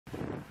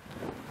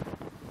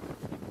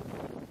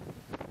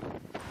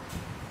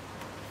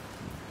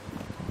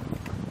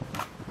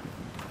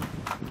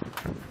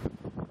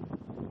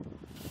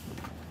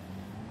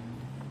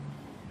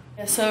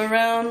So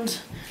around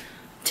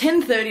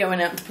 10:30 I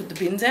went out to put the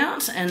bins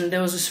out, and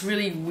there was this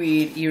really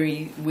weird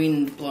eerie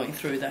wind blowing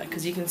through that,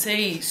 because you can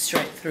see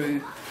straight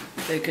through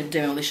the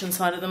demolition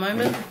site at the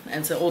moment,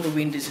 and so all the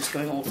wind is just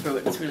going all through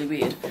it. It's really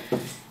weird.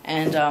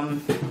 And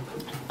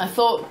I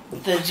thought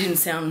that it didn't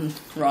sound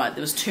right.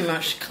 There was too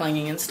much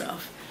clanging and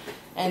stuff.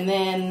 And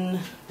then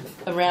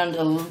around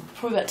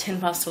probably about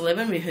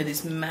 11:10 we heard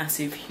this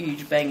massive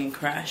huge banging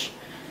crash.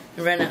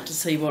 We ran out to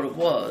see what it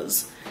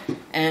was,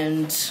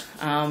 and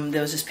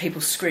there was just people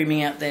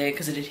screaming out there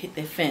because it had hit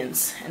their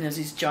fence, and there was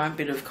this giant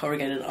bit of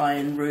corrugated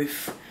iron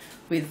roof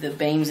with the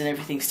beams and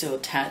everything still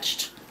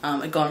attached.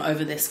 It had gone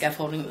over their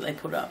scaffolding that they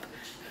put up,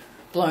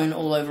 blown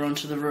all over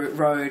onto the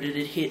road. It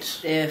had hit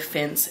their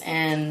fence,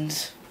 and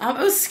it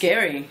was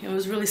scary. It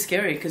was really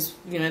scary because,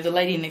 you know, the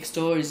lady next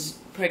door is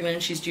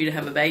pregnant. She's due to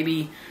have a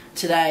baby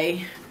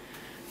today,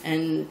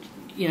 and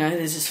you know,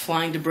 there's just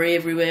flying debris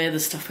everywhere, the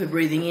stuff we're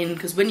breathing in,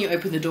 because when you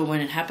opened the door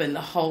when it happened,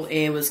 the whole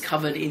air was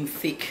covered in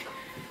thick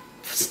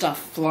stuff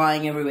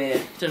flying everywhere.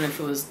 I don't know if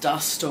it was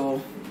dust or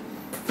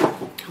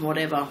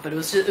whatever, but it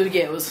was just,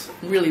 yeah, it was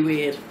really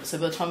weird. So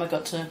by the time I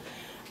got to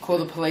call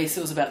the police,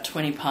 it was about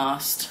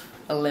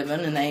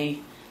 11:20, and they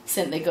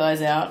sent their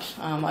guys out.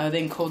 I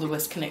then called the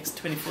WestCONnex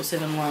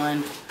 24/7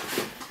 line,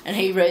 and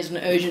he raised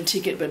an urgent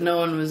ticket, but no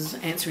one was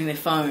answering their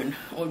phone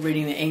or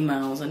reading their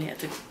emails, and he had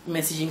to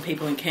messaging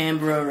people in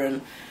Canberra,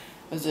 and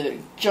it was a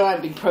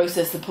giant big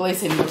process. The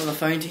police even got on the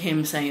phone to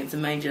him saying it's a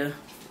major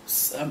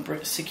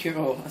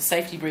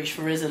safety breach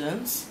for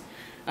residents.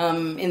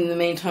 In the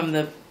meantime,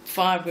 the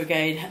fire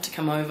brigade had to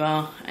come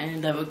over,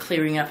 and they were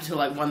clearing up until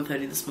like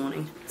 1:30 this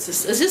morning. It's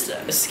just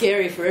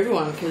scary for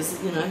everyone,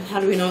 because, you know, how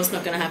do we know it's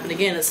not going to happen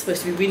again? It's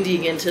supposed to be windy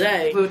again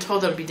today. We were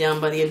told that it would be down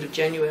by the end of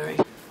January,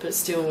 but it's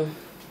still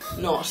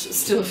not. It's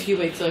still a few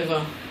weeks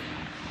over.